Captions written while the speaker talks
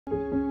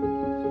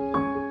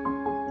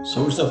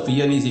Source of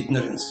fear is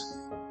ignorance,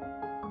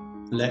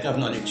 lack of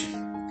knowledge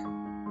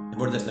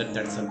about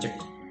that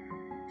subject.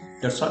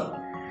 That's all.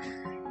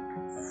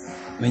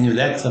 When you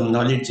lack some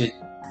knowledge,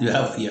 you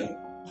have fear.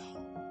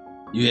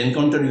 You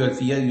encounter your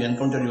fear, you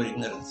encounter your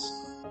ignorance.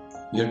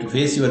 You have to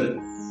face your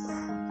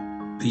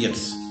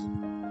fears.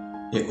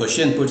 A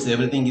question puts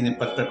everything in a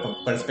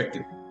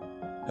perspective.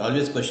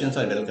 Always questions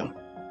are welcome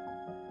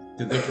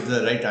to get to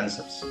the right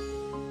answers.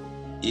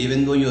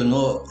 Even though you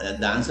know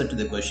the answer to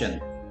the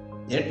question,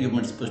 yet you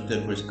must push the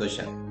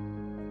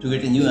question to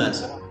get a new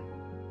answer.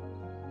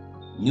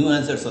 New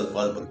answers are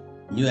possible.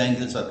 New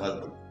angles are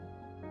possible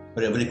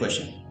for every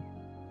question.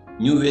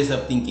 New ways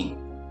of thinking,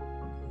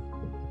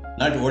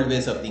 not old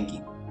ways of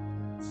thinking.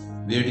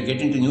 We have to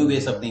get into new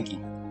ways of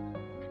thinking.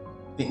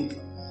 Think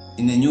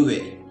in a new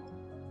way,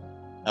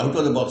 out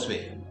of the box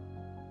way.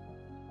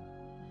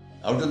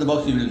 Out of the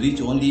box, you will reach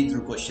only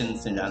through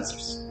questions and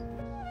answers.